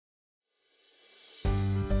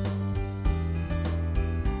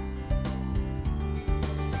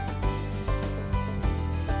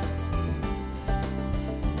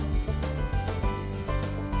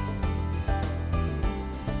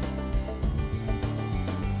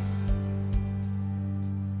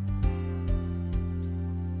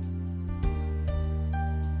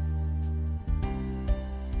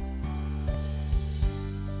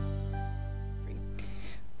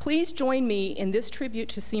Please join me in this tribute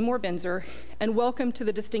to Seymour Benzer and welcome to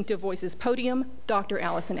the Distinctive Voices podium, Dr.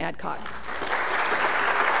 Alison Adcock.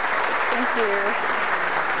 Thank you.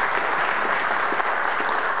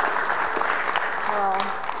 Well,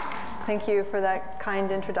 thank you for that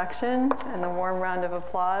kind introduction and the warm round of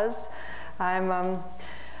applause. I'm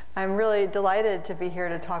really delighted to be here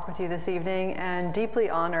to talk with you this evening and deeply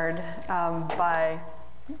honored by,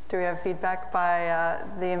 do we have feedback, by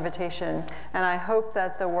the invitation. And I hope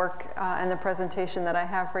that the work and the presentation that I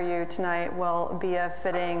have for you tonight will be a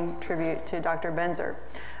fitting tribute to Dr. Benzer.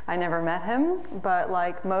 I never met him, but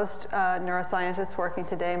like most neuroscientists working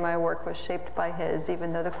today, my work was shaped by his,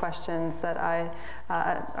 even though the questions that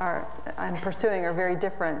I'm pursuing are very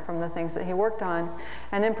different from the things that he worked on.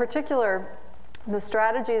 And in particular, the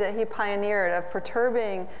strategy that he pioneered of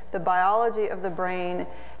perturbing the biology of the brain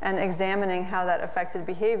and examining how that affected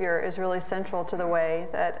behavior is really central to the way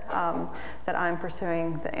that, that I'm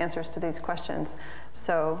pursuing the answers to these questions.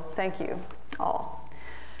 So thank you all.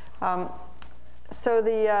 So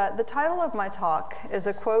the title of my talk is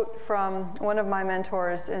a quote from one of my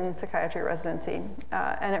mentors in psychiatry residency,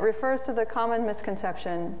 and it refers to the common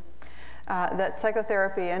misconception that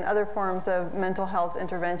psychotherapy and other forms of mental health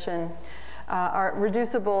intervention are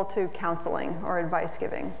reducible to counseling or advice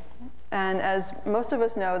giving. And as most of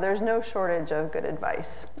us know, there's no shortage of good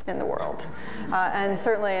advice in the world, and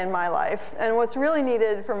certainly in my life. And what's really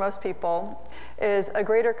needed for most people is a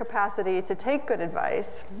greater capacity to take good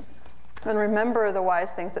advice and remember the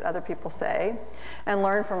wise things that other people say and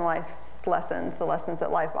learn from life's lessons, the lessons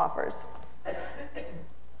that life offers.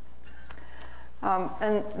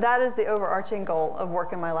 And that is the overarching goal of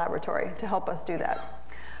work in my laboratory, to help us do that.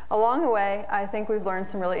 Along the way, I think we've learned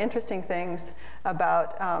some really interesting things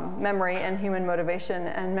about memory and human motivation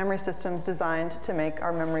and memory systems designed to make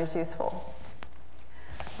our memories useful.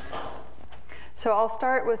 So I'll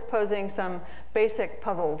start with posing some basic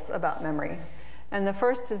puzzles about memory. And the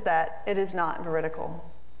first is that it is not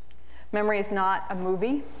veridical. Memory is not a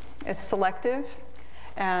movie. It's selective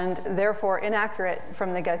and therefore inaccurate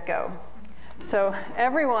from the get-go. So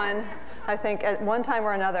everyone, I think, at one time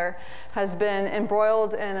or another, has been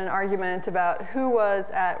embroiled in an argument about who was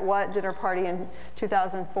at what dinner party in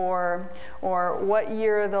 2004, or what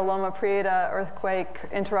year the Loma Prieta earthquake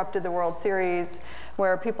interrupted the World Series,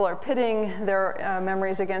 where people are pitting their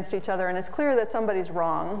memories against each other, and it's clear that somebody's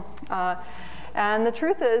wrong. And the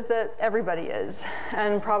truth is that everybody is,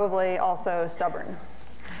 and probably also stubborn.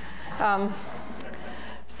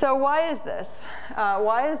 So why is this?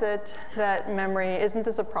 Why is it that memory, isn't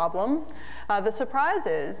this a problem? The surprise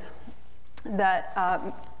is that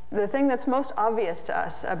the thing that's most obvious to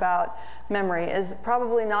us about memory is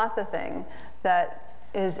probably not the thing that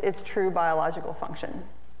is its true biological function.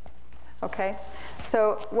 Okay?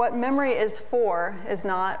 So what memory is for is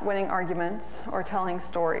not winning arguments or telling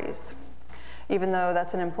stories, even though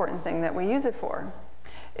that's an important thing that we use it for.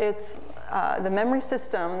 It's the memory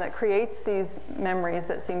system that creates these memories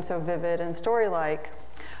that seem so vivid and story-like.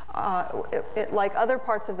 Like other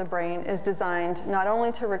parts of the brain, is designed not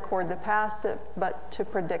only to record the past, but to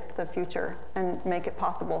predict the future and make it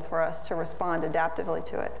possible for us to respond adaptively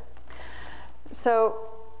to it. So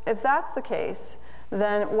if that's the case,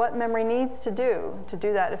 then what memory needs to do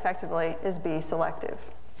that effectively is be selective.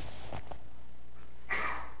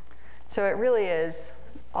 So it really is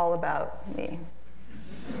all about me.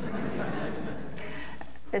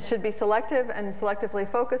 It should be selective and selectively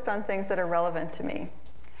focused on things that are relevant to me.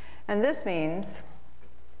 And this means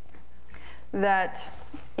that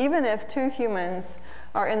even if two humans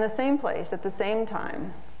are in the same place at the same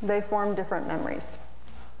time, they form different memories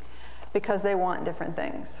because they want different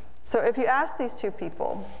things. So if you ask these two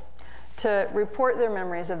people to report their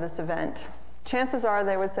memories of this event, chances are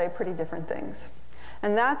they would say pretty different things.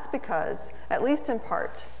 And that's because, at least in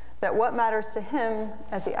part, that what matters to him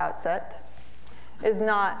at the outset is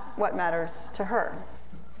not what matters to her.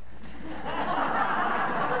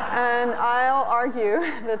 And I'll argue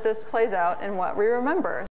that this plays out in what we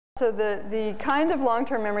remember. So the kind of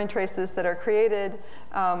long-term memory traces that are created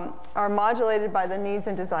are modulated by the needs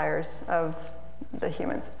and desires of the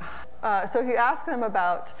humans. So if you ask them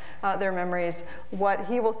about their memories, what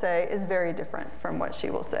he will say is very different from what she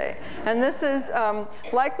will say. And this is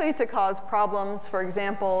likely to cause problems. For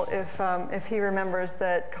example, if he remembers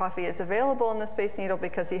that coffee is available in the Space Needle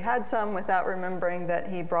because he had some without remembering that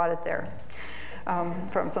he brought it there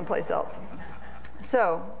from someplace else.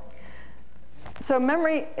 So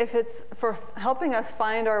memory, if it's for helping us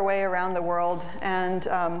find our way around the world and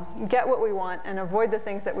get what we want and avoid the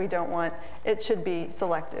things that we don't want, it should be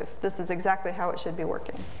selective. This is exactly how it should be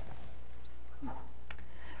working.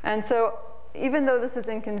 And so even though this is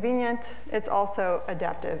inconvenient, it's also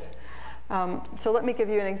adaptive. So let me give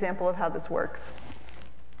you an example of how this works.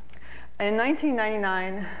 In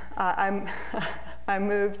 1999, I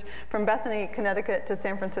moved from Bethany, Connecticut to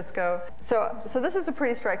San Francisco. So this is a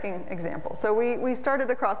pretty striking example. So we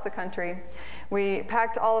started across the country. We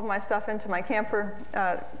packed all of my stuff into my camper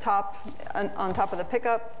on top of the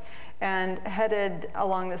pickup and headed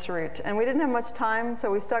along this route. And we didn't have much time,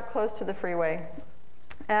 so we stuck close to the freeway.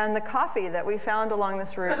 And the coffee that we found along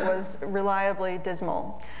this route was reliably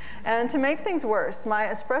dismal. And to make things worse, my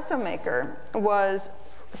espresso maker was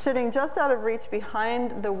sitting just out of reach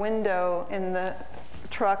behind the window in the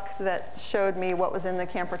truck that showed me what was in the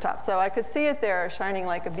camper top. So I could see it there shining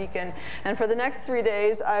like a beacon. And for the next 3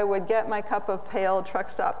 days, I would get my cup of pale truck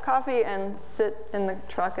stop coffee and sit in the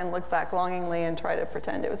truck and look back longingly and try to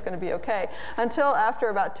pretend it was going to be okay. Until after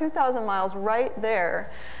about 2,000 miles right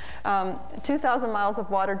there, 2,000 miles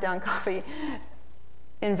of watered down coffee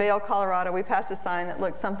in Vail, Colorado, we passed a sign that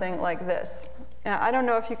looked something like this. Now, I don't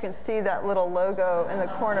know if you can see that little logo in the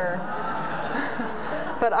corner,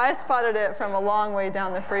 but I spotted it from a long way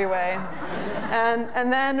down the freeway.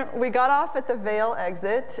 And then we got off at the Vail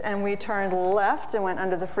exit, and we turned left and went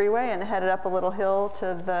under the freeway and headed up a little hill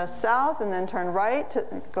to the south, and then turned right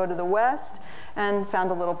to go to the west, and found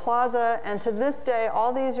a little plaza. And to this day,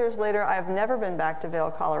 all these years later, I've never been back to Vail,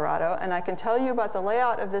 Colorado, and I can tell you about the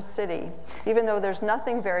layout of this city, even though there's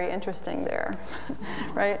nothing very interesting there,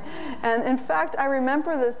 right? And in fact, I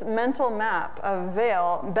remember this mental map of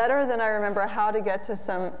Vail better than I remember how to get to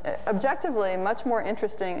some objectively much more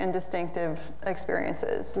interesting and distinctive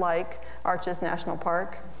experiences, like Arches National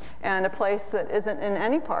Park, and a place that isn't in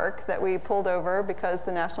any park that we pulled over because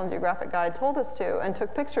the National Geographic Guide told us to, and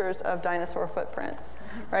took pictures of dinosaur footprints,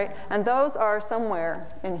 right? And those are somewhere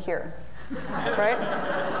in here,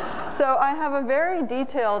 right? So I have a very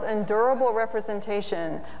detailed and durable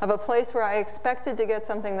representation of a place where I expected to get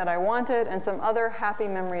something that I wanted and some other happy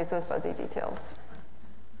memories with fuzzy details.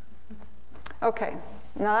 Okay,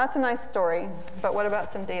 now that's a nice story, but what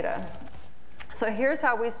about some data? So here's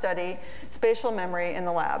how we study spatial memory in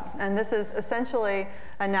the lab. And this is essentially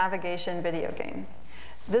a navigation video game.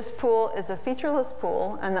 This pool is a featureless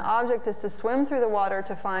pool, and the object is to swim through the water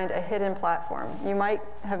to find a hidden platform. You might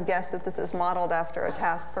have guessed that this is modeled after a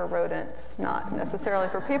task for rodents, not necessarily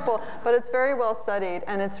for people, but it's very well studied,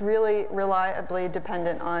 and it's really reliably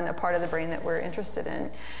dependent on a part of the brain that we're interested in.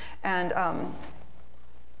 And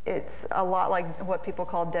it's a lot like what people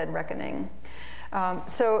call dead reckoning.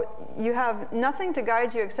 So you have nothing to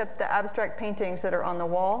guide you except the abstract paintings that are on the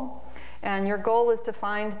wall. And your goal is to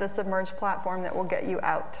find the submerged platform that will get you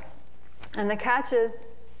out. And the catch is,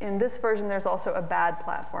 in this version, there's also a bad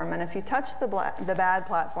platform. And if you touch the bad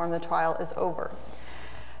platform, the trial is over.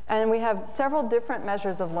 And we have several different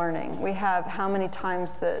measures of learning. We have how many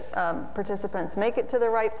times that participants make it to the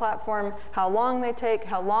right platform, how long they take,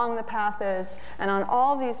 how long the path is. And on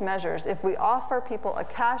all these measures, if we offer people a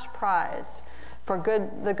cash prize for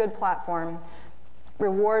the good platform,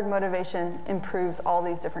 reward motivation improves all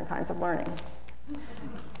these different kinds of learning.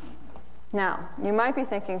 Now, you might be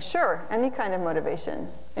thinking, sure, any kind of motivation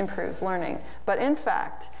improves learning. But in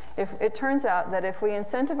fact, if it turns out that if we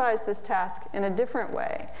incentivize this task in a different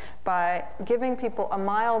way, by giving people a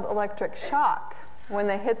mild electric shock when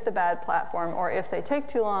they hit the bad platform, or if they take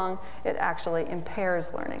too long, it actually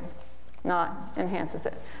impairs learning, not enhances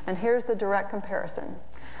it. And here's the direct comparison.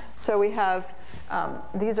 So we have,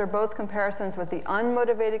 these are both comparisons with the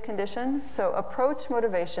unmotivated condition. So approach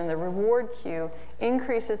motivation, the reward cue,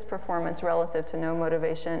 increases performance relative to no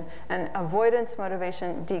motivation, and avoidance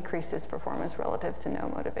motivation decreases performance relative to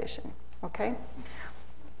no motivation, okay?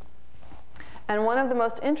 And one of the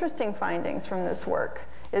most interesting findings from this work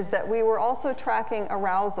is that we were also tracking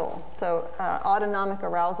arousal, so autonomic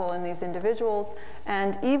arousal in these individuals,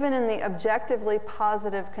 and even in the objectively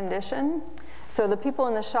positive condition. So the people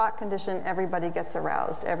in the shock condition, everybody gets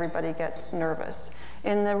aroused, everybody gets nervous.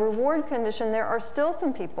 In the reward condition, there are still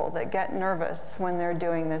some people that get nervous when they're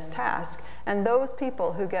doing this task, and those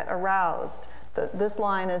people who get aroused, this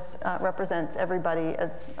line represents everybody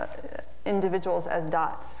as individuals as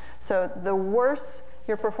dots. So the worse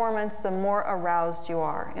your performance, the more aroused you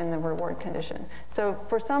are in the reward condition. So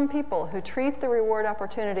for some people who treat the reward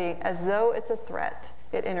opportunity as though it's a threat,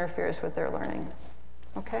 it interferes with their learning,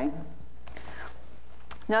 okay?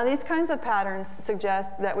 Now, these kinds of patterns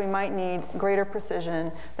suggest that we might need greater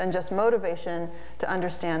precision than just motivation to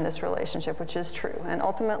understand this relationship, which is true. And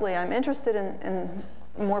ultimately, I'm interested in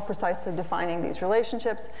more precisely defining these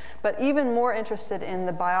relationships, but even more interested in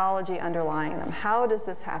the biology underlying them. How does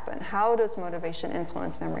this happen? How does motivation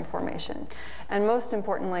influence memory formation? And most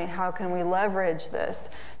importantly, how can we leverage this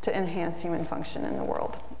to enhance human function in the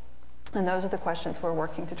world? And those are the questions we're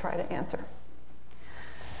working to try to answer.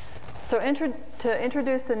 So to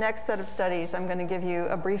introduce the next set of studies, I'm going to give you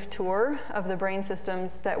a brief tour of the brain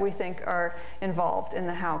systems that we think are involved in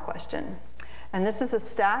the how question. And this is a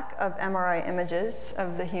stack of MRI images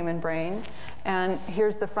of the human brain. And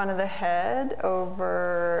here's the front of the head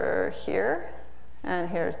over here. And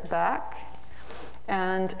here's the back.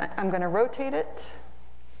 And I'm going to rotate it.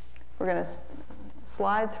 We're going to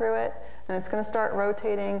slide through it. And it's going to start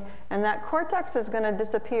rotating. And that cortex is going to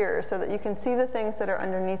disappear so that you can see the things that are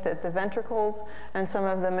underneath it, the ventricles and some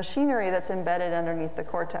of the machinery that's embedded underneath the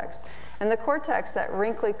cortex. And the cortex, that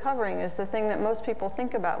wrinkly covering, is the thing that most people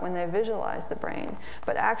think about when they visualize the brain.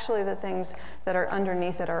 But actually the things that are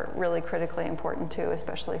underneath it are really critically important too,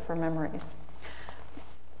 especially for memories.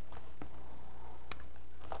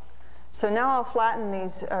 So now I'll flatten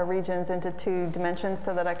these regions into 2 dimensions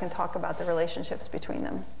so that I can talk about the relationships between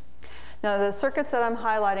them. Now, the circuits that I'm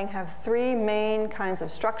highlighting have 3 main kinds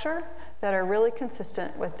of structure that are really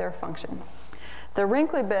consistent with their function. The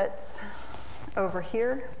wrinkly bits over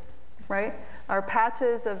here, right, are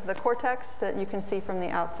patches of the cortex that you can see from the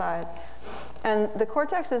outside. And the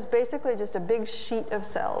cortex is basically just a big sheet of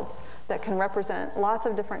cells that can represent lots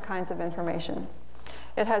of different kinds of information.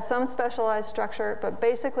 It has some specialized structure, but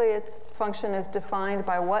basically its function is defined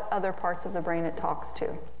by what other parts of the brain it talks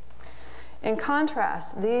to. In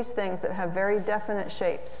contrast, these things that have very definite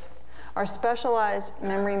shapes are specialized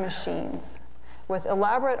memory machines with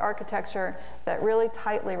elaborate architecture that really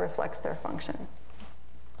tightly reflects their function.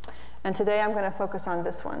 And today I'm going to focus on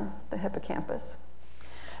this one, the hippocampus.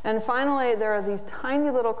 And finally, there are these tiny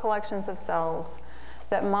little collections of cells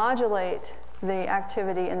that modulate the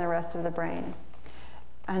activity in the rest of the brain.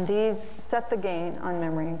 And these set the gain on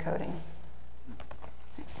memory encoding.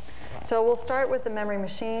 So we'll start with the memory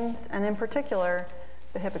machines, and in particular,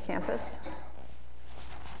 the hippocampus.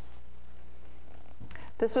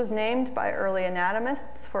 This was named by early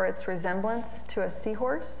anatomists for its resemblance to a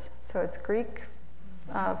seahorse. So it's Greek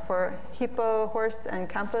for hippo, horse, and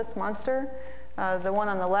campus, monster. The one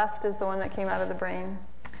on the left is the one that came out of the brain.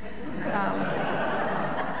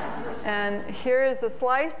 And here is the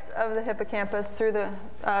slice of the hippocampus through the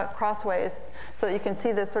crossways so that you can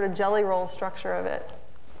see this sort of jelly roll structure of it.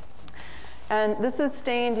 And this is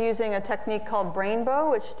stained using a technique called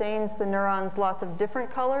brainbow, which stains the neurons lots of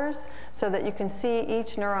different colors so that you can see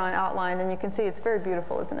each neuron outlined. And you can see it's very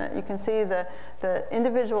beautiful, isn't it? You can see the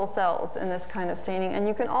individual cells in this kind of staining. And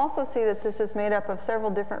you can also see that this is made up of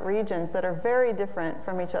several different regions that are very different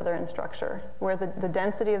from each other in structure, where the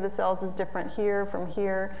density of the cells is different here, from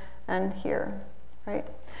here, and here, right?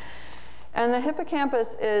 And the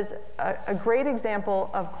hippocampus is a great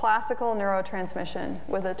example of classical neurotransmission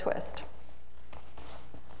with a twist.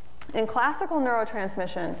 In classical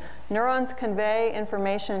neurotransmission, neurons convey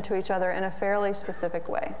information to each other in a fairly specific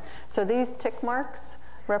way. So these tick marks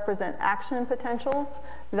represent action potentials.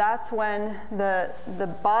 That's when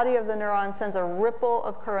the body of the neuron sends a ripple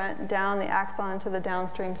of current down the axon to the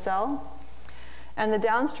downstream cell. And the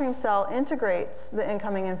downstream cell integrates the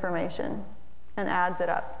incoming information and adds it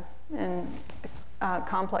up in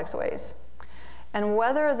complex ways. And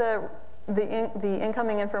whether the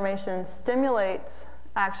incoming information stimulates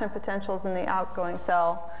action potentials in the outgoing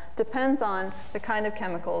cell depends on the kind of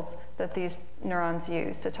chemicals that these neurons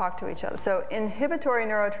use to talk to each other. So inhibitory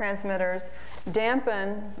neurotransmitters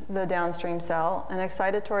dampen the downstream cell, and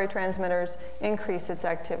excitatory transmitters increase its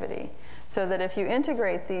activity. So that if you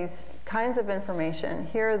integrate these kinds of information,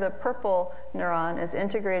 here the purple neuron is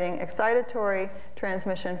integrating excitatory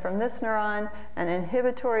transmission from this neuron and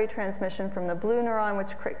inhibitory transmission from the blue neuron,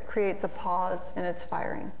 which creates a pause in its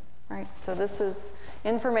firing. Right? So this is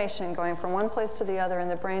information going from one place to the other in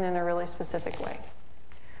the brain in a really specific way.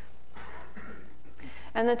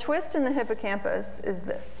 And the twist in the hippocampus is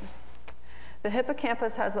this. The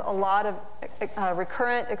hippocampus has a lot of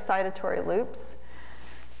recurrent excitatory loops,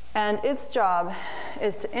 and its job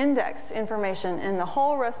is to index information in the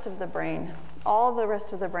whole rest of the brain. All the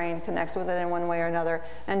rest of the brain connects with it in one way or another,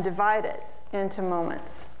 and divide it into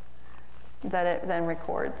moments that it then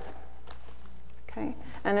records. Okay?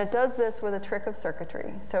 And it does this with a trick of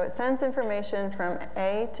circuitry. So it sends information from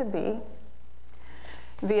A to B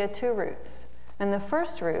via 2 routes. And the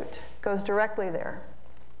first route goes directly there,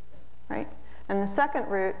 right? And the second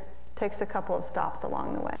route takes a couple of stops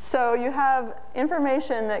along the way. So you have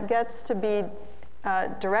information that gets to be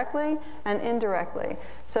directly and indirectly.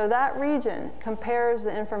 So that region compares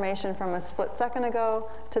the information from a split second ago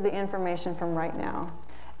to the information from right now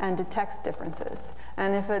and detects differences.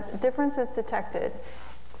 And if a difference is detected,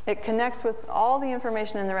 it connects with all the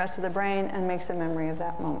information in the rest of the brain and makes a memory of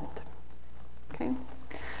that moment. Okay?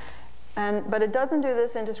 But it doesn't do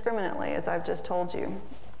this indiscriminately, as I've just told you.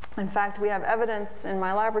 In fact, we have evidence in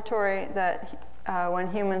my laboratory that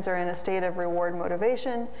when humans are in a state of reward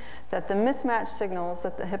motivation, that the mismatch signals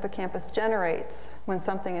that the hippocampus generates when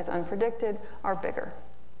something is unpredicted are bigger,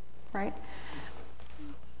 right?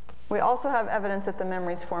 We also have evidence that the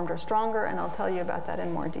memories formed are stronger, and I'll tell you about that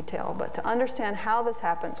in more detail. But to understand how this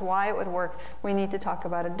happens, why it would work, we need to talk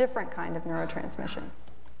about a different kind of neurotransmission.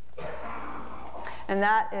 And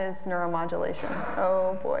that is neuromodulation.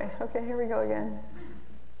 Oh boy, okay, here we go again.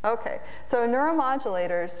 Okay, so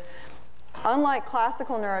neuromodulators, unlike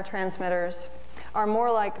classical neurotransmitters, are more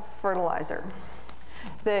like fertilizer.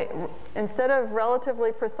 They, instead of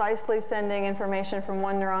relatively precisely sending information from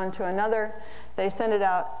one neuron to another, they send it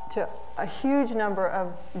out to a huge number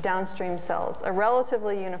of downstream cells, a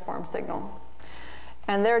relatively uniform signal,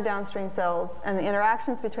 and their downstream cells, and the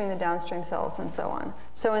interactions between the downstream cells, and so on.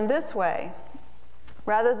 So in this way,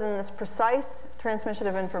 rather than this precise transmission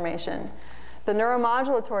of information, the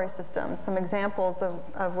neuromodulatory systems, some examples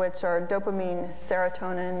of which are dopamine,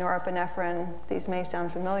 serotonin, norepinephrine, these may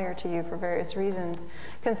sound familiar to you for various reasons,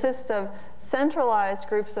 consists of centralized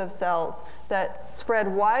groups of cells that spread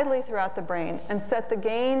widely throughout the brain and set the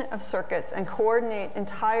gain of circuits and coordinate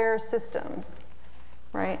entire systems,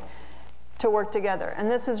 right, to work together.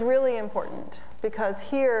 And this is really important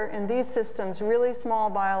because here in these systems, really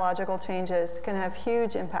small biological changes can have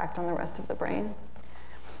huge impact on the rest of the brain.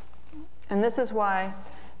 And this is why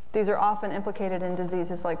these are often implicated in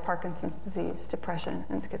diseases like Parkinson's disease, depression,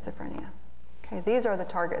 and schizophrenia. Okay, these are the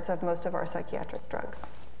targets of most of our psychiatric drugs.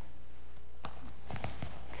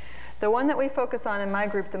 The one that we focus on in my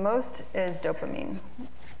group the most is dopamine.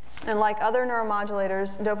 And like other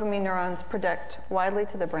neuromodulators, dopamine neurons project widely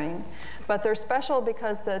to the brain, but they're special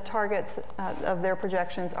because the targets of their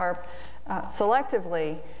projections are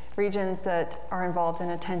selectively regions that are involved in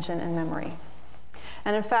attention and memory.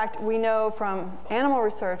 And in fact, we know from animal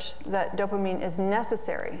research that dopamine is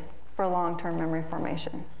necessary for long-term memory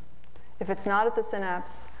formation. If it's not at the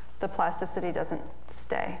synapse, the plasticity doesn't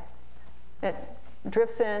stay. It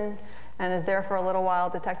drifts in and is there for a little while,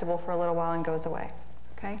 detectable for a little while, and goes away.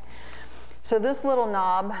 Okay? So this little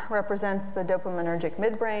knob represents the dopaminergic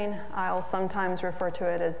midbrain. I'll sometimes refer to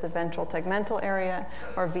it as the ventral tegmental area,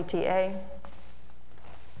 or VTA.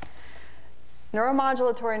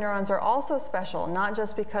 Neuromodulatory neurons are also special, not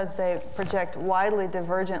just because they project widely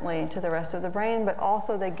divergently to the rest of the brain, but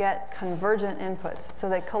also they get convergent inputs. So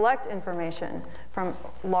they collect information from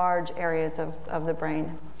large areas of the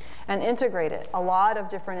brain and integrate it, a lot of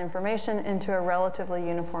different information, into a relatively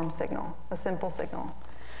uniform signal, a simple signal.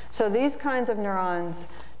 So these kinds of neurons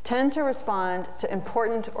tend to respond to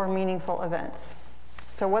important or meaningful events.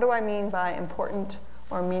 So what do I mean by important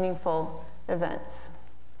or meaningful events?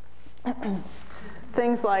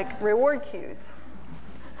 Things like reward cues.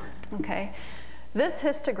 Okay, this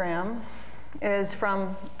histogram is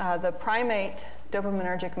from the primate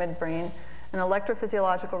dopaminergic midbrain, an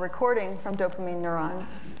electrophysiological recording from dopamine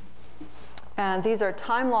neurons. And these are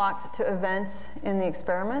time-locked to events in the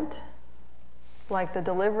experiment, like the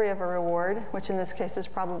delivery of a reward, which in this case is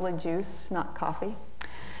probably juice, not coffee.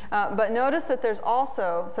 But notice that there's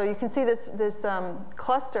also, so you can see this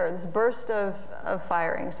cluster, this burst of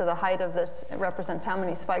firing. So the height of this represents how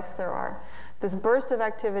many spikes there are. This burst of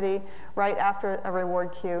activity right after a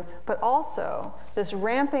reward cue, but also this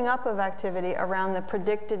ramping up of activity around the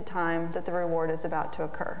predicted time that the reward is about to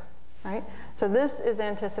occur, right? So this is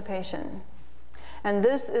anticipation. And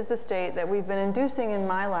this is the state that we've been inducing in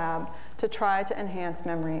my lab to try to enhance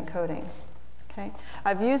memory encoding. Okay.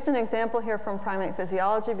 I've used an example here from primate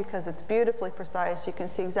physiology because it's beautifully precise. You can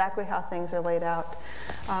see exactly how things are laid out.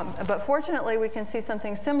 But fortunately, we can see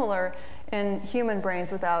something similar in human brains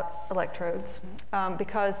without electrodes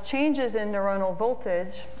because changes in neuronal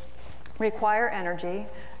voltage require energy,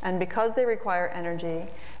 and because they require energy,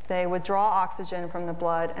 they withdraw oxygen from the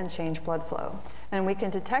blood and change blood flow. And we can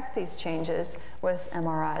detect these changes with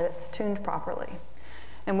MRI that's tuned properly.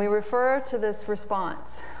 And we refer to this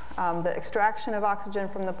response, the extraction of oxygen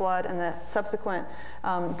from the blood and the subsequent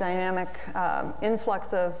dynamic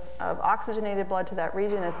influx of oxygenated blood to that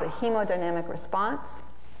region, as the hemodynamic response.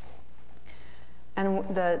 And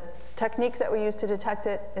the technique that we use to detect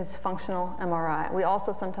it is functional MRI. We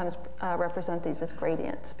also sometimes represent these as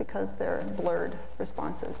gradients because they're blurred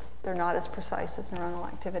responses. They're not as precise as neuronal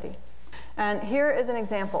activity. And here is an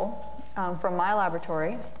example from my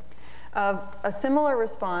laboratory of a similar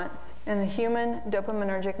response in the human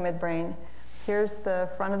dopaminergic midbrain. Here's the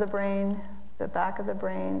front of the brain, the back of the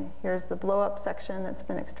brain. Here's the blow-up section that's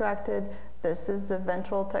been extracted. This is the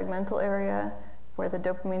ventral tegmental area where the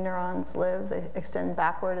dopamine neurons live. They extend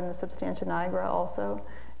backward in the substantia nigra also.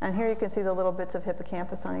 And here you can see the little bits of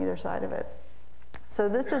hippocampus on either side of it. So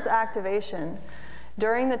this is activation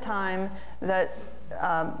during the time that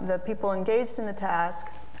the people engaged in the task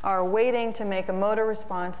are waiting to make a motor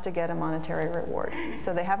response to get a monetary reward.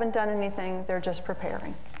 So they haven't done anything, they're just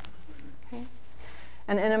preparing. Okay?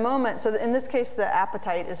 And in a moment, so in this case, the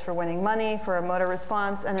appetite is for winning money, for a motor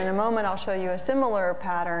response, and in a moment I'll show you a similar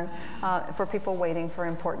pattern for people waiting for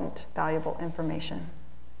important, valuable information.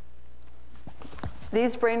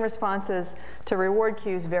 These brain responses to reward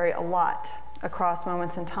cues vary a lot across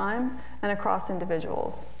moments in time and across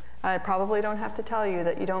individuals. I probably don't have to tell you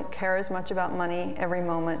that you don't care as much about money every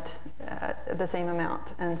moment the same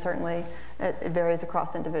amount, and certainly it varies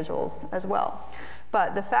across individuals as well.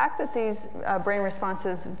 But the fact that these brain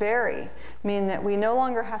responses vary mean that we no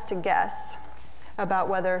longer have to guess about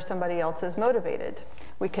whether somebody else is motivated.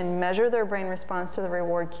 We can measure their brain response to the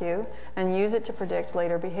reward cue and use it to predict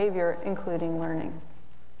later behavior, including learning.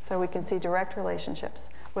 So we can see direct relationships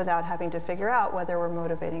without having to figure out whether we're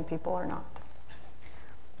motivating people or not.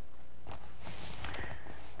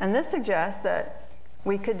 And this suggests that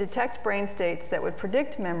we could detect brain states that would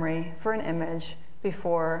predict memory for an image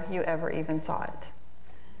before you ever even saw it.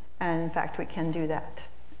 And in fact, we can do that.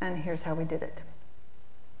 And here's how we did it.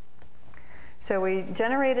 So we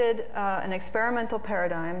generated an experimental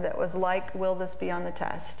paradigm that was like, will this be on the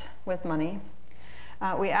test, with money.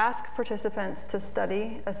 We asked participants to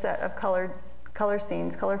study a set of color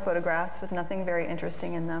scenes, color photographs with nothing very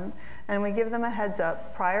interesting in them, and we give them a heads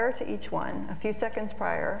up prior to each one, a few seconds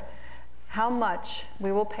prior, how much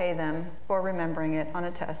we will pay them for remembering it on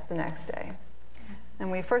a test the next day. And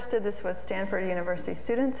we first did this with Stanford University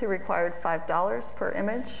students who required $5 per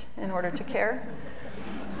image in order to care.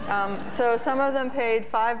 So some of them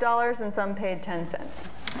paid $5 and some paid 10 cents.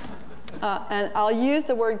 And I'll use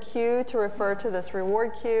the word cue to refer to this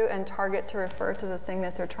reward cue and target to refer to the thing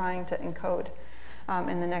that they're trying to encode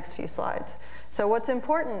in the next few slides. So what's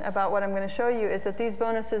important about what I'm going to show you is that these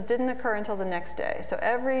bonuses didn't occur until the next day. So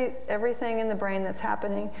everything in the brain that's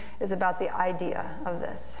happening is about the idea of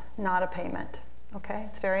this, not a payment. Okay?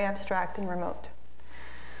 It's very abstract and remote.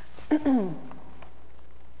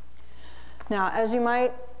 Now, as you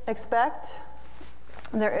might expect,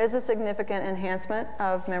 there is a significant enhancement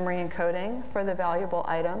of memory encoding for the valuable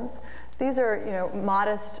items. These are,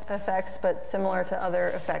 modest effects, but similar to other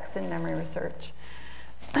effects in memory research.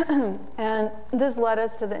 And this led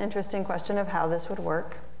us to the interesting question of how this would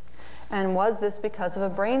work. And was this because of a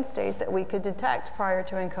brain state that we could detect prior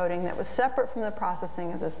to encoding that was separate from the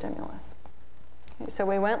processing of the stimulus? So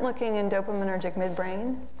we went looking in dopaminergic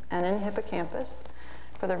midbrain and in hippocampus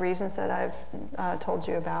for the reasons that I've told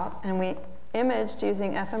you about, and we imaged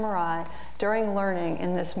using fMRI during learning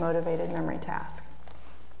in this motivated memory task.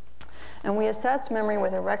 And we assessed memory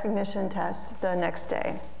with a recognition test the next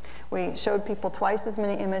day. We showed people twice as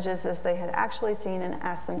many images as they had actually seen and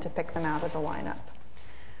asked them to pick them out of the lineup.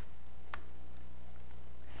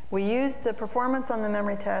 We used the performance on the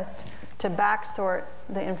memory test to backsort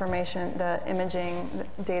the information, the imaging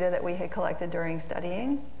data that we had collected during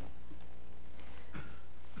studying.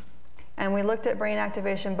 And we looked at brain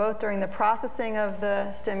activation both during the processing of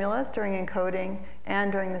the stimulus, during encoding,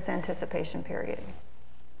 and during this anticipation period.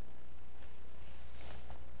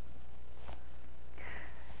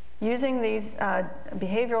 Using these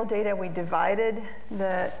behavioral data, we divided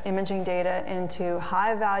the imaging data into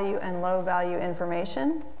high value and low value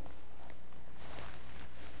information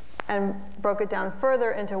and broke it down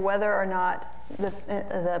further into whether or not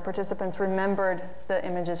the participants remembered the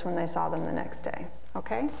images when they saw them the next day.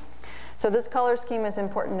 Okay? So this color scheme is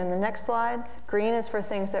important in the next slide. Green is for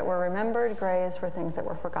things that were remembered. Gray is for things that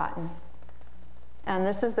were forgotten. And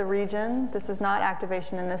this is the region. This is not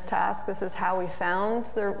activation in this task. This is how we found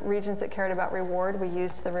the regions that cared about reward. We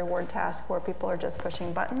used the reward task where people are just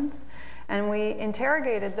pushing buttons. And we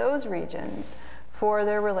interrogated those regions for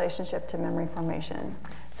their relationship to memory formation.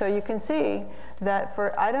 So you can see that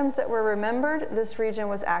for items that were remembered, this region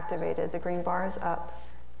was activated. The green bar is up.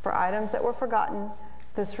 For items that were forgotten,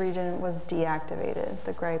 this region was deactivated.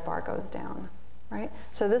 The gray bar goes down, right?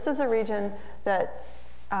 So this is a region that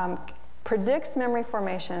predicts memory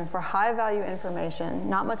formation for high-value information,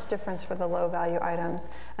 not much difference for the low-value items,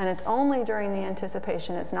 and it's only during the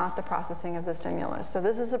anticipation, it's not the processing of the stimulus. So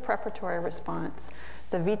this is a preparatory response.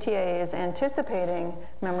 The VTA is anticipating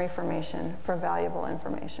memory formation for valuable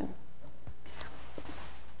information.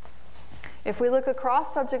 If we look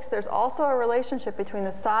across subjects, there's also a relationship between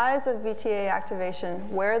the size of VTA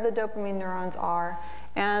activation, where the dopamine neurons are,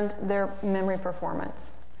 and their memory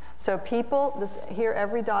performance. So people, here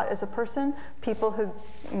every dot is a person, people who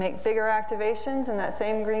make bigger activations in that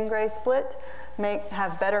same green-gray split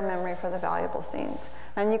have better memory for the valuable scenes.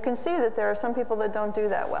 And you can see that there are some people that don't do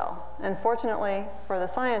that well. And fortunately for the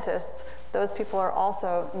scientists, those people are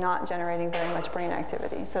also not generating very much brain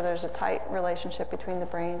activity. So there's a tight relationship between the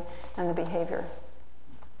brain and the behavior.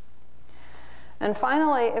 And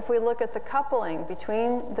finally, if we look at the coupling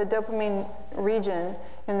between the dopamine region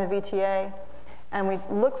in the VTA, and we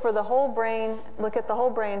look for the whole brain, look at the whole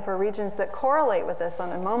brain for regions that correlate with this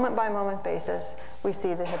on a moment-by-moment basis, we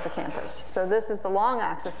see the hippocampus. So this is the long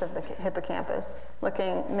axis of the hippocampus,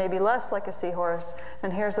 looking maybe less like a seahorse.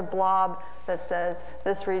 And here's a blob that says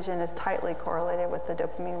this region is tightly correlated with the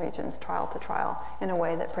dopamine regions trial to trial in a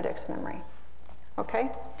way that predicts memory.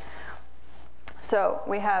 Okay? So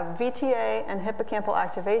we have VTA and hippocampal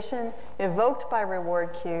activation evoked by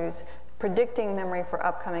reward cues, predicting memory for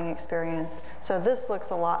upcoming experience. So this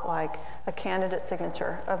looks a lot like a candidate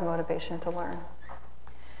signature of motivation to learn.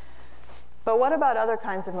 But what about other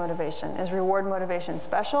kinds of motivation? Is reward motivation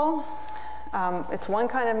special? It's one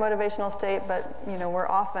kind of motivational state, but we're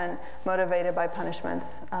often motivated by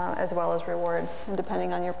punishments as well as rewards, and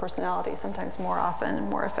depending on your personality, sometimes more often and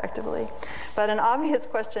more effectively. But an obvious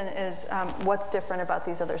question is what's different about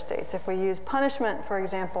these other states? If we use punishment, for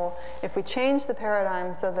example, if we change the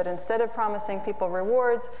paradigm so that instead of promising people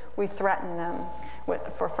rewards, we threaten them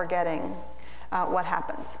for forgetting, what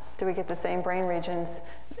happens? Do we get the same brain regions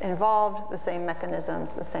involved, the same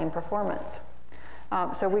mechanisms, the same performance?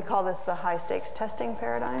 So we call this the high-stakes testing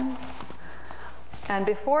paradigm. And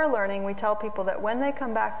before learning, we tell people that when they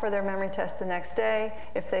come back for their memory test the next day,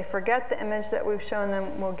 if they forget the image that we've shown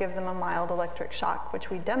them, we'll give them a mild electric shock, which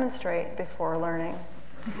we demonstrate before learning.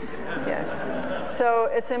 Yes. So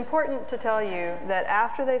it's important to tell you that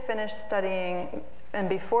after they finish studying and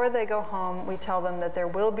before they go home, we tell them that there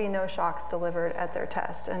will be no shocks delivered at their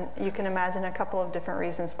test. And you can imagine a couple of different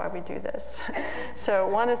reasons why we do this. So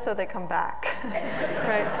one is so they come back,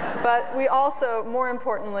 right? But we also, more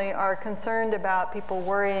importantly, are concerned about people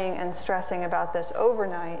worrying and stressing about this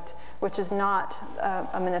overnight, which is not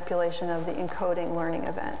a manipulation of the encoding learning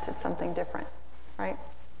event. It's something different, right?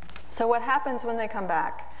 So what happens when they come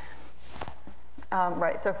back?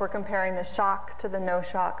 Right, so if we're comparing the shock to the no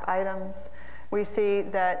shock items, we see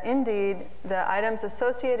that indeed the items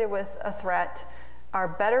associated with a threat are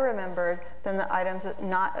better remembered than the items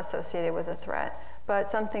not associated with a threat. But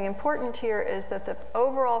something important here is that the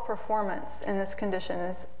overall performance in this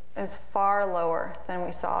condition is far lower than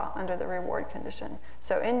we saw under the reward condition.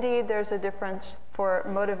 So indeed there's a difference for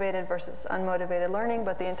motivated versus unmotivated learning,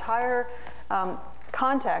 but the entire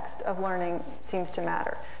context of learning seems to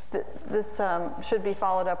matter. This should be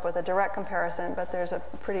followed up with a direct comparison, but there's a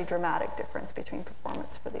pretty dramatic difference between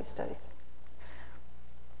performance for these studies.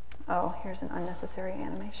 Oh, here's an unnecessary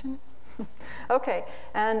animation. Okay,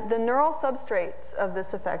 and the neural substrates of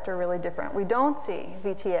this effect are really different. We don't see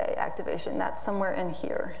VTA activation. That's somewhere in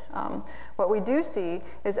here. What we do see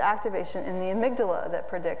is activation in the amygdala that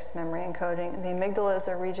predicts memory encoding. The amygdala is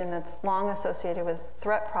a region that's long associated with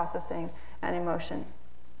threat processing and emotion.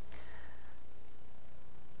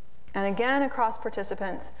 And again, across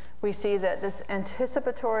participants, we see that this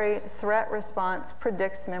anticipatory threat response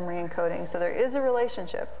predicts memory encoding. So there is a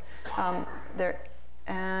relationship.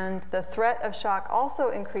 And the threat of shock also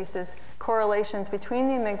increases correlations between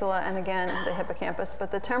the amygdala and, again, the hippocampus.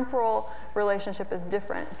 But the temporal relationship is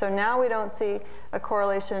different. So now we don't see a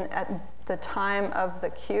correlation at the time of the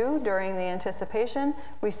cue during the anticipation.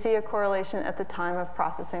 We see a correlation at the time of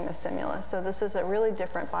processing the stimulus. So this is a really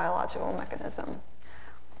different biological mechanism.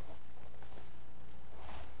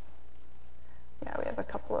 Yeah, we have a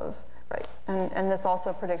couple of, right. And this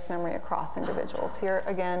also predicts memory across individuals. Here,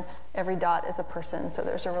 again, every dot is a person, so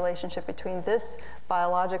there's a relationship between this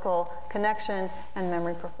biological connection and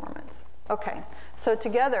memory performance. Okay, so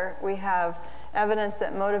together we have evidence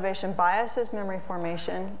that motivation biases memory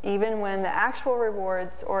formation, even when the actual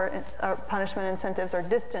rewards or punishment incentives are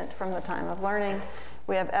distant from the time of learning.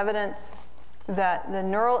 We have evidence that the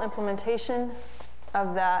neural implementation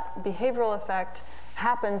of that behavioral effect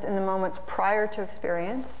happens in the moments prior to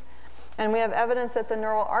experience. And we have evidence that the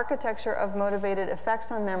neural architecture of motivated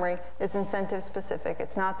effects on memory is incentive specific.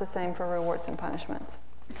 It's not the same for rewards and punishments.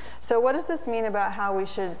 So what does this mean about how we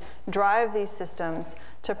should drive these systems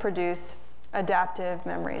to produce adaptive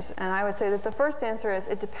memories? And I would say that the first answer is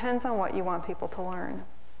it depends on what you want people to learn.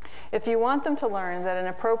 If you want them to learn that an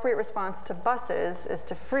appropriate response to buses is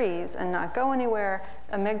to freeze and not go anywhere,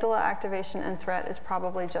 amygdala activation and threat is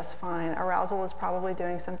probably just fine. Arousal is probably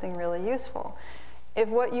doing something really useful. If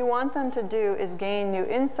what you want them to do is gain new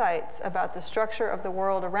insights about the structure of the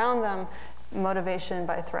world around them, motivation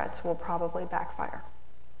by threats will probably backfire.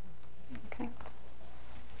 Okay.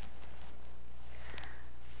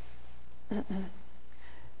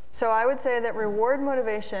 So I would say that reward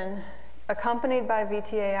motivation accompanied by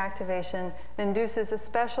VTA activation induces a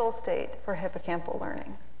special state for hippocampal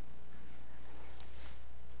learning.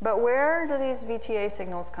 But where do these VTA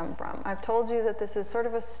signals come from? I've told you that this is sort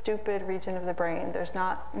of a stupid region of the brain. There's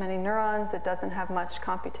not many neurons. It doesn't have much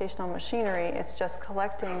computational machinery. It's just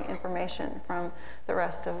collecting information from the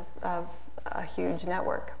rest of a huge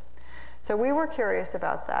network. So we were curious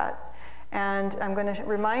about that. And I'm going to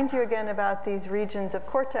remind you again about these regions of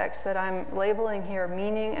cortex that I'm labeling here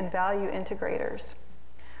meaning and value integrators.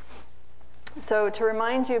 So to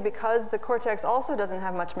remind you, because the cortex also doesn't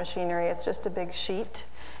have much machinery, it's just a big sheet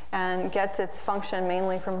and gets its function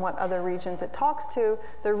mainly from what other regions it talks to,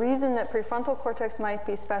 the reason that prefrontal cortex might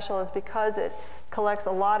be special is because it collects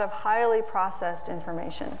a lot of highly processed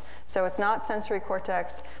information. So it's not sensory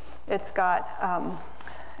cortex. It's got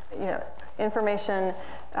information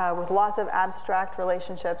with lots of abstract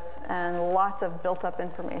relationships and lots of built-up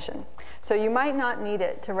information. So you might not need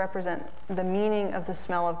it to represent the meaning of the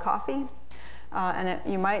smell of coffee.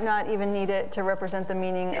 You might not even need it to represent the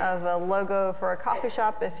meaning of a logo for a coffee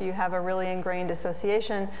shop if you have a really ingrained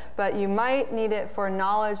association, but you might need it for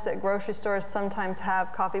knowledge that grocery stores sometimes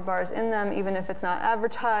have coffee bars in them, even if it's not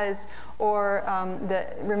advertised, or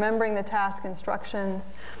remembering the task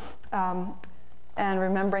instructions, and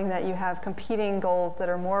remembering that you have competing goals that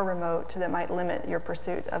are more remote that might limit your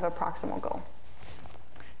pursuit of a proximal goal.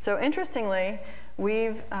 So interestingly,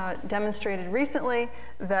 we've demonstrated recently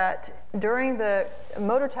that during the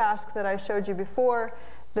motor task that I showed you before,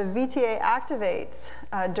 the VTA activates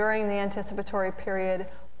during the anticipatory period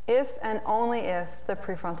if and only if the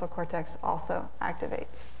prefrontal cortex also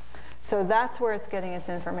activates. So that's where it's getting its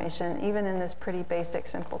information, even in this pretty basic,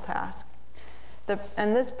 simple task.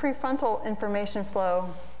 And this prefrontal information flow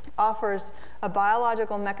offers a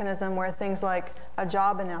biological mechanism where things like a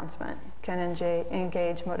job announcement can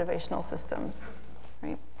engage motivational systems,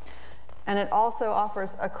 right? And it also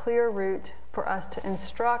offers a clear route for us to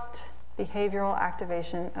instruct behavioral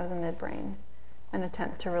activation of the midbrain, an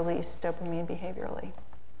attempt to release dopamine behaviorally.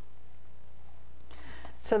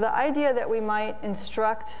 So the idea that we might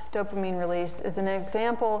instruct dopamine release is an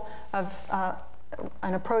example of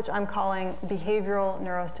an approach I'm calling behavioral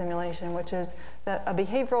neurostimulation, which is a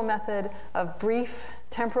behavioral method of brief,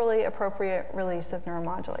 temporally appropriate release of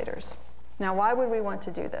neuromodulators. Now, why would we want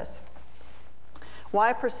to do this?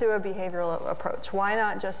 Why pursue a behavioral approach? Why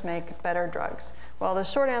not just make better drugs? Well, the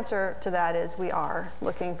short answer to that is we are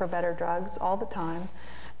looking for better drugs all the time.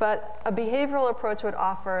 But a behavioral approach would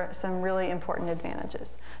offer some really important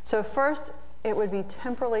advantages. So first, it would be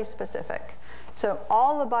temporally specific. So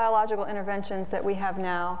all the biological interventions that we have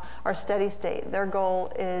now are steady state. Their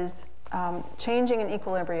goal is changing an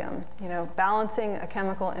equilibrium, balancing a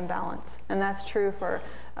chemical imbalance. And that's true for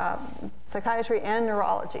psychiatry and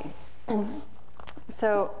neurology.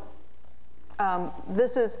 So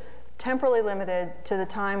this is temporally limited to the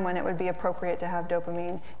time when it would be appropriate to have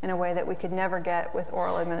dopamine in a way that we could never get with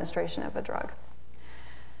oral administration of a drug.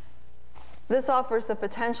 This offers the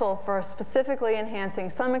potential for specifically enhancing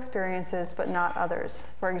some experiences, but not others.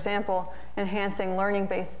 For example, enhancing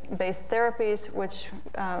learning-based therapies, which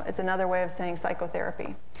is another way of saying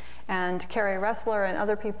psychotherapy. And Carrie Ressler and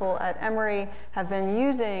other people at Emory have been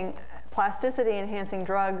using plasticity-enhancing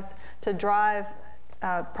drugs to drive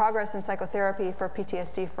progress in psychotherapy for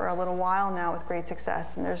PTSD for a little while now with great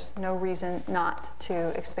success. And there's no reason not to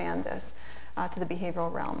expand this to the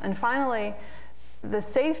behavioral realm. And finally, the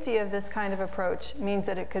safety of this kind of approach means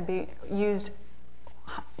that it could be used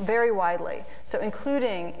very widely, so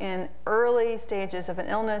including in early stages of an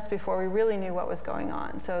illness before we really knew what was going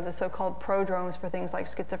on, so the so-called prodromes for things like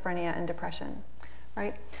schizophrenia and depression,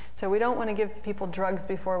 right? So we don't want to give people drugs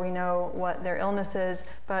before we know what their illness is,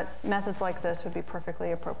 but methods like this would be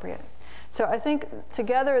perfectly appropriate. So I think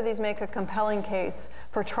together these make a compelling case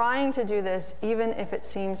for trying to do this even if it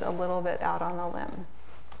seems a little bit out on a limb.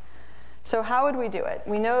 So how would we do it?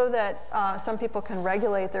 We know that some people can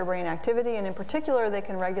regulate their brain activity, and in particular, they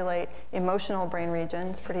can regulate emotional brain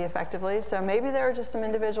regions pretty effectively. So maybe there are just some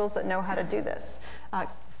individuals that know how to do this.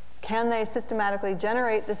 Can they systematically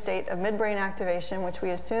generate the state of midbrain activation, which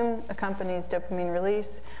we assume accompanies dopamine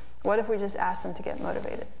release? What if we just ask them to get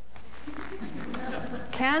motivated?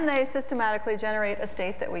 Can they systematically generate a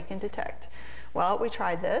state that we can detect? Well, we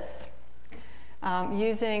tried this.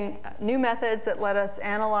 Using new methods that let us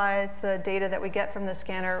analyze the data that we get from the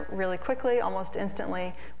scanner really quickly, almost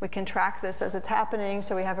instantly. We can track this as it's happening,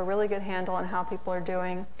 so we have a really good handle on how people are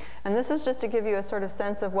doing. And this is just to give you a sort of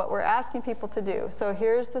sense of what we're asking people to do. So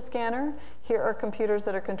here's the scanner. Here are computers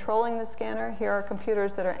that are controlling the scanner. Here are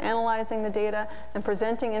computers that are analyzing the data and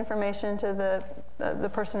presenting information to the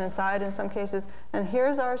person inside in some cases. And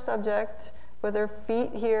here's our subject with their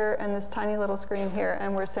feet here and this tiny little screen here.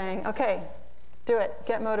 And we're saying, OK, do it.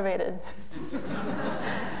 Get motivated.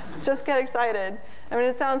 Just get excited. I mean,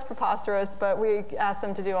 it sounds preposterous, but we ask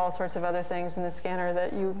them to do all sorts of other things in the scanner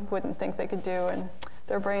that you wouldn't think they could do, and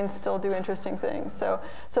their brains still do interesting things. So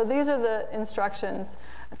these are the instructions.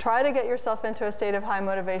 Try to get yourself into a state of high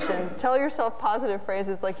motivation. Tell yourself positive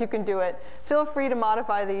phrases like you can do it. Feel free to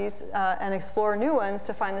modify these and explore new ones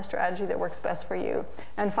to find the strategy that works best for you.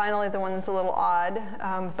 And finally, the one that's a little odd,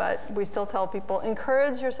 but we still tell people,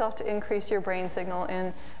 encourage yourself to increase your brain signal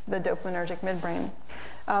in the dopaminergic midbrain.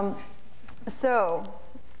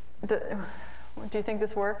 Do you think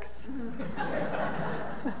this works?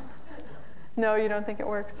 No, you don't think it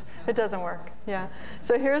works? It doesn't work, yeah.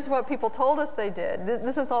 So here's what people told us they did.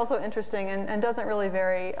 This is also interesting and doesn't really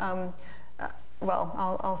vary. Well,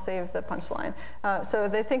 I'll save the punchline. So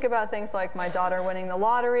they think about things like my daughter winning the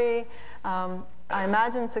lottery. I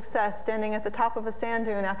imagine success standing at the top of a sand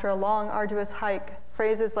dune after a long, arduous hike.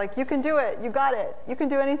 Phrases like, you can do it, you got it, you can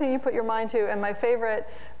do anything you put your mind to. And my favorite,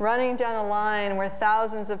 running down a line where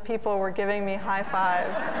thousands of people were giving me high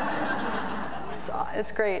fives.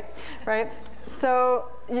 It's great, right? So,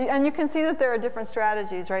 and you can see that there are different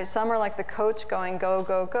strategies, right? Some are like the coach going go,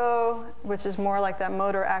 go, go, which is more like that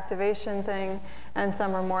motor activation thing, and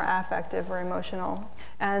some are more affective or emotional.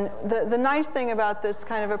 And the nice thing about this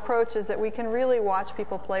kind of approach is that we can really watch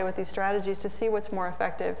people play with these strategies to see what's more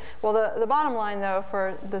effective. Well, the bottom line, though,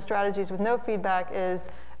 for the strategies with no feedback is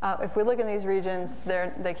if we look in these regions,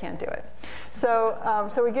 they can't do it. So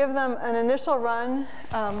we give them an initial run.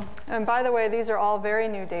 And by the way, these are all very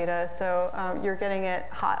new data, so you're getting it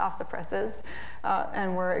hot off the presses.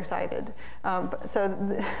 And we're excited.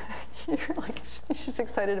 You're like, she's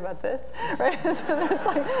excited about this, right? So there's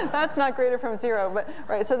like, that's not greater from zero, but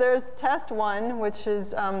right. So there's test one, which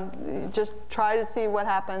is just try to see what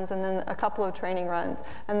happens, and then a couple of training runs,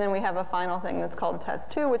 and then we have a final thing that's called test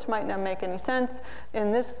two, which might not make any sense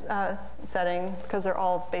in this setting because they're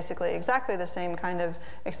all basically exactly the same kind of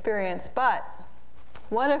experience. But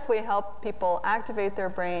what if we help people activate their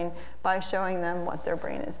brain by showing them what their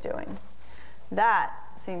brain is doing? That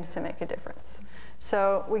seems to make a difference.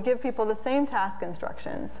 So we give people the same task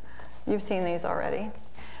instructions. You've seen these already.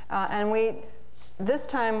 And this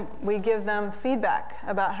time we give them feedback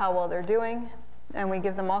about how well they're doing. And we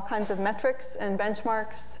give them all kinds of metrics and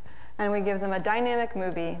benchmarks. And we give them a dynamic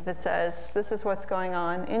movie that says, this is what's going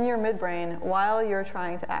on in your midbrain while you're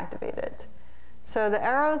trying to activate it. So the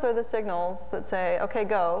arrows are the signals that say, OK,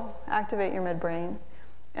 go, activate your midbrain.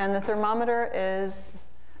 And the thermometer is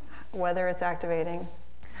whether it's activating.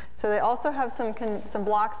 So they also have some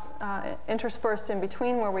blocks interspersed in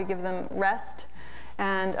between where we give them rest,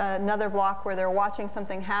 and another block where they're watching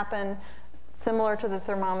something happen similar to the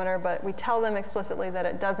thermometer, but we tell them explicitly that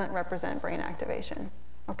it doesn't represent brain activation.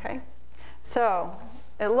 Okay? So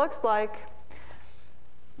it looks like,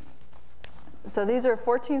 so these are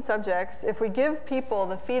 14 subjects. If we give people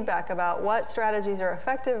the feedback about what strategies are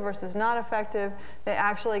effective versus not effective, they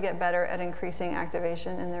actually get better at increasing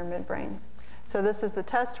activation in their midbrain. So this is the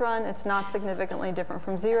test run. It's not significantly different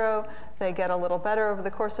from zero. They get a little better over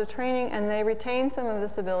the course of training, and they retain some of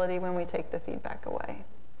this ability when we take the feedback away.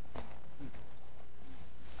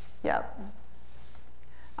 Yep.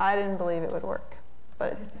 I didn't believe it would work.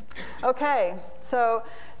 But OK, so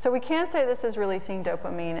we can't say this is releasing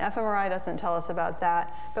dopamine. fMRI doesn't tell us about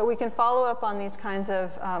that. But we can follow up on these kinds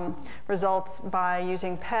of results by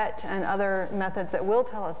using PET and other methods that will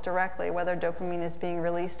tell us directly whether dopamine is being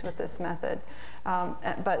released with this method.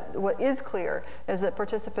 But what is clear is that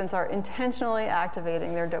participants are intentionally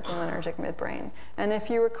activating their dopaminergic midbrain. And if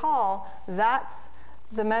you recall, that's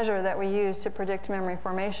the measure that we use to predict memory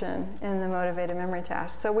formation in the motivated memory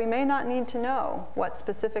task. So we may not need to know what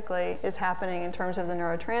specifically is happening in terms of the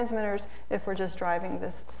neurotransmitters if we're just driving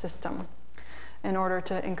this system. in order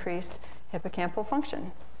to increase hippocampal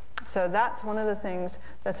function. So that's one of the things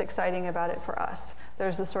that's exciting about it for us.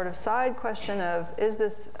 There's this sort of side question of, is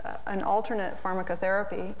this an alternate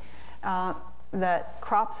pharmacotherapy that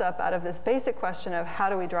crops up out of this basic question of how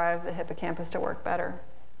do we drive the hippocampus to work better?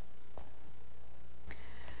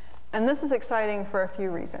 And this is exciting for a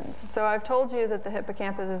few reasons. So I've told you that the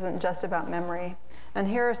hippocampus isn't just about memory, and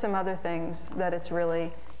here are some other things that it's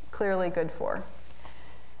really clearly good for.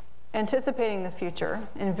 Anticipating the future,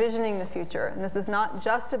 envisioning the future, and this is not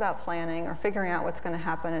just about planning or figuring out what's going to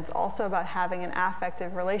happen, it's also about having an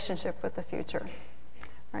affective relationship with the future,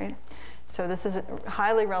 right? So this is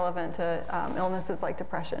highly relevant to illnesses like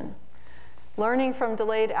depression. Learning from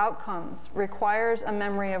delayed outcomes requires a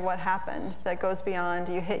memory of what happened that goes beyond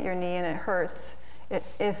you hit your knee and it hurts.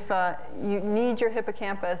 If you need your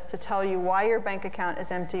hippocampus to tell you why your bank account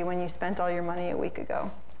is empty when you spent all your money a week ago.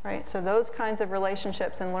 Right? So those kinds of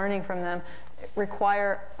relationships and learning from them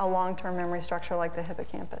require a long-term memory structure like the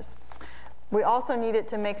hippocampus. We also need it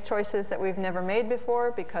to make choices that we've never made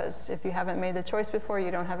before, because if you haven't made the choice before, you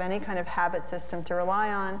don't have any kind of habit system to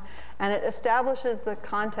rely on. And it establishes the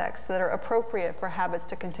contexts that are appropriate for habits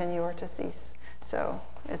to continue or to cease. So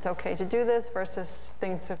it's okay to do this versus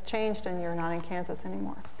things have changed and you're not in Kansas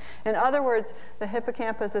anymore. In other words, the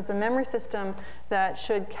hippocampus is a memory system that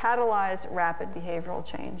should catalyze rapid behavioral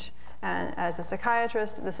change. And as a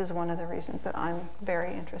psychiatrist, this is one of the reasons that I'm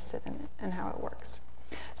very interested in it and how it works.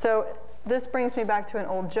 So this brings me back to an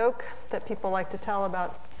old joke that people like to tell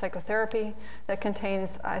about psychotherapy that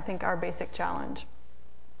contains, I think, our basic challenge.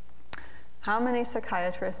 How many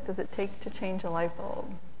psychiatrists does it take to change a light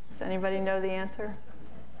bulb? Does anybody know the answer?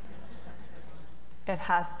 It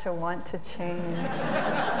has to want to change.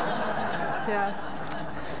 Yeah.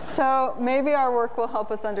 So maybe our work will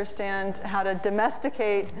help us understand how to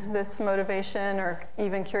domesticate this motivation or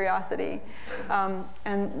even curiosity.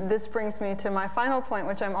 And this brings me to my final point,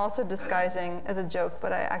 which I'm also disguising as a joke,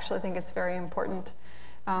 but I actually think it's very important.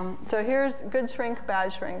 So here's good shrink,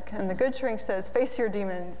 bad shrink. And the good shrink says, face your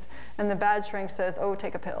demons. And the bad shrink says, oh,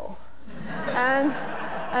 take a pill.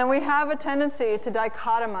 And we have a tendency to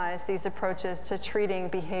dichotomize these approaches to treating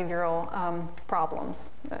behavioral problems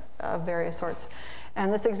of various sorts.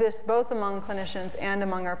 And this exists both among clinicians and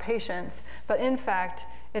among our patients, but in fact,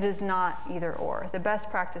 it is not either or. The best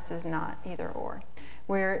practice is not either or.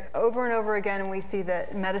 Where over and over again, we see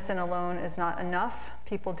that medicine alone is not enough.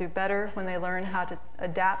 People do better when they learn how to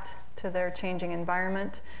adapt to their changing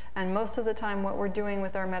environment. And most of the time, what we're doing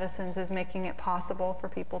with our medicines is making it possible for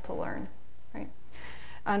people to learn, right?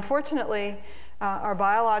 Unfortunately, our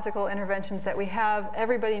biological interventions that we have,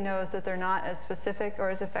 everybody knows that they're not as specific or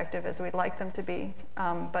as effective as we'd like them to be.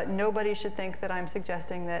 But nobody should think that I'm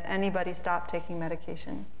suggesting that anybody stop taking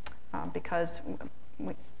medication because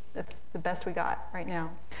it's the best we got right now.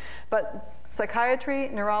 But psychiatry,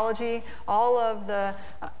 neurology, all of the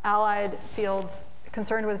allied fields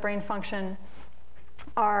concerned with brain function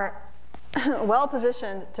are well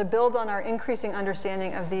positioned to build on our increasing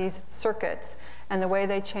understanding of these circuits and the way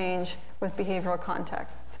they change with behavioral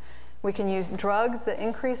contexts. We can use drugs that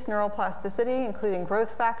increase neuroplasticity, including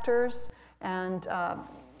growth factors and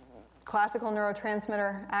classical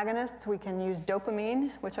neurotransmitter agonists. We can use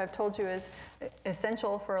dopamine, which I've told you is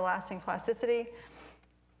essential for lasting plasticity.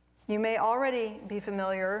 You may already be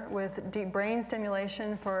familiar with deep brain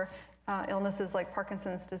stimulation for illnesses like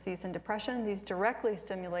Parkinson's disease and depression. These directly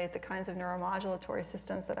stimulate the kinds of neuromodulatory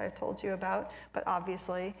systems that I've told you about, but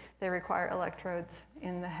obviously they require electrodes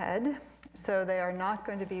in the head, so they are not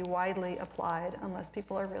going to be widely applied unless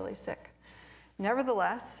people are really sick.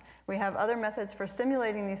 Nevertheless, we have other methods for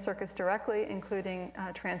stimulating these circuits directly, including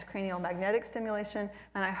transcranial magnetic stimulation,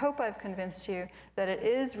 and I hope I've convinced you that it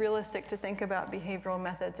is realistic to think about behavioral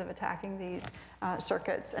methods of attacking these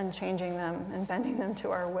circuits and changing them and bending them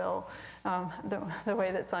to our will, the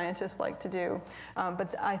way that scientists like to do.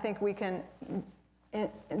 But I think we can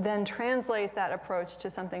then translate that approach to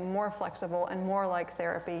something more flexible and more like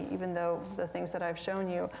therapy, even though the things that I've shown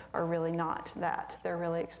you are really not that. They're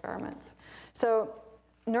really experiments. So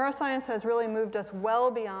neuroscience has really moved us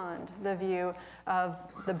well beyond the view of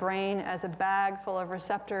the brain as a bag full of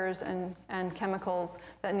receptors and chemicals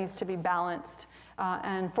that needs to be balanced.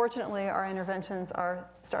 And fortunately, our interventions are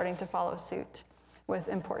starting to follow suit with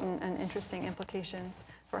important and interesting implications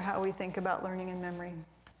for how we think about learning and memory.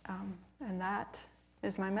 And that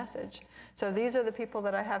is my message. So these are the people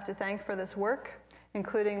that I have to thank for this work,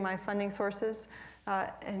 including my funding sources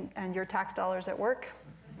and your tax dollars at work.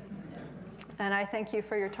 And I thank you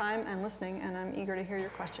for your time and listening, and I'm eager to hear your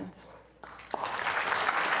questions.